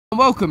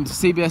welcome to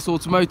CBS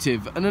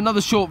Automotive and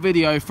another short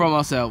video from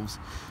ourselves.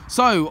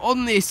 So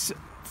on this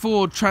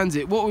Ford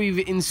Transit, what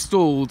we've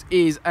installed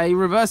is a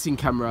reversing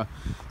camera.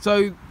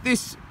 So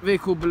this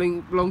vehicle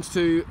belongs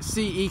to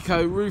C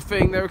Eco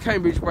Roofing. They're a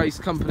Cambridge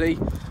based company,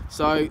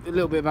 so a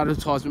little bit of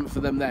advertisement for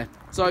them there.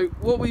 So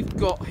what we've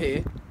got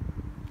here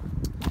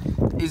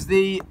is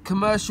the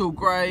commercial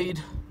grade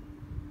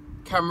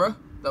camera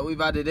that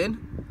we've added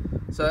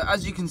in. So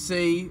as you can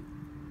see,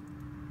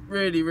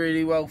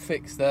 really well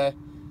fixed there.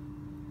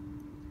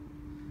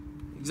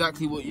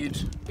 Exactly what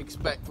you'd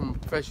expect from a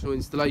professional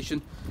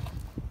installation.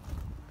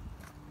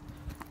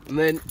 And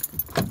then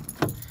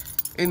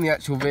in the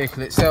actual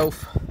vehicle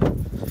itself,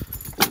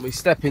 when we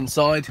step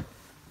inside,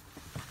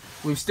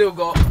 we've still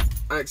got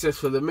access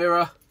for the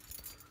mirror,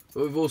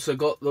 but we've also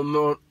got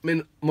the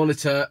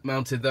monitor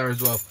mounted there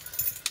as well.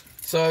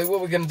 So what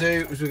we're going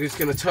to do is we're just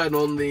going to turn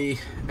on the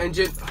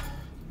engine.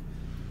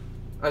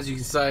 As you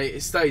can see,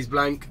 it stays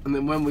blank, and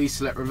then when we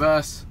select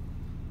reverse,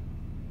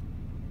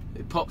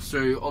 it pops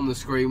through on the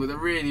screen with a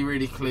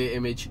really clear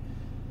image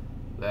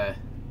there.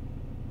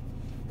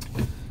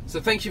 So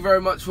thank you very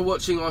much for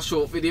watching our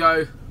short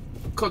video.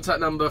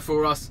 Contact number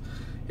for us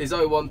is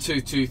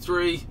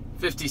 01223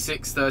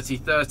 56 30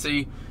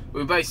 30.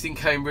 We're based in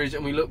Cambridge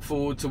and we look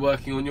forward to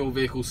working on your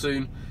vehicle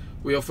soon.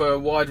 We offer a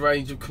wide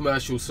range of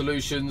commercial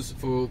solutions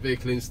for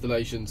vehicle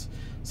installations,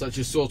 such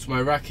as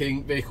Automotive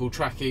racking, vehicle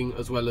tracking,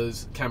 as well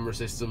as camera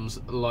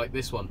systems like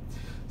this one.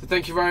 So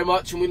thank you very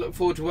much, and we look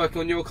forward to working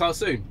on your car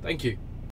soon. Thank you.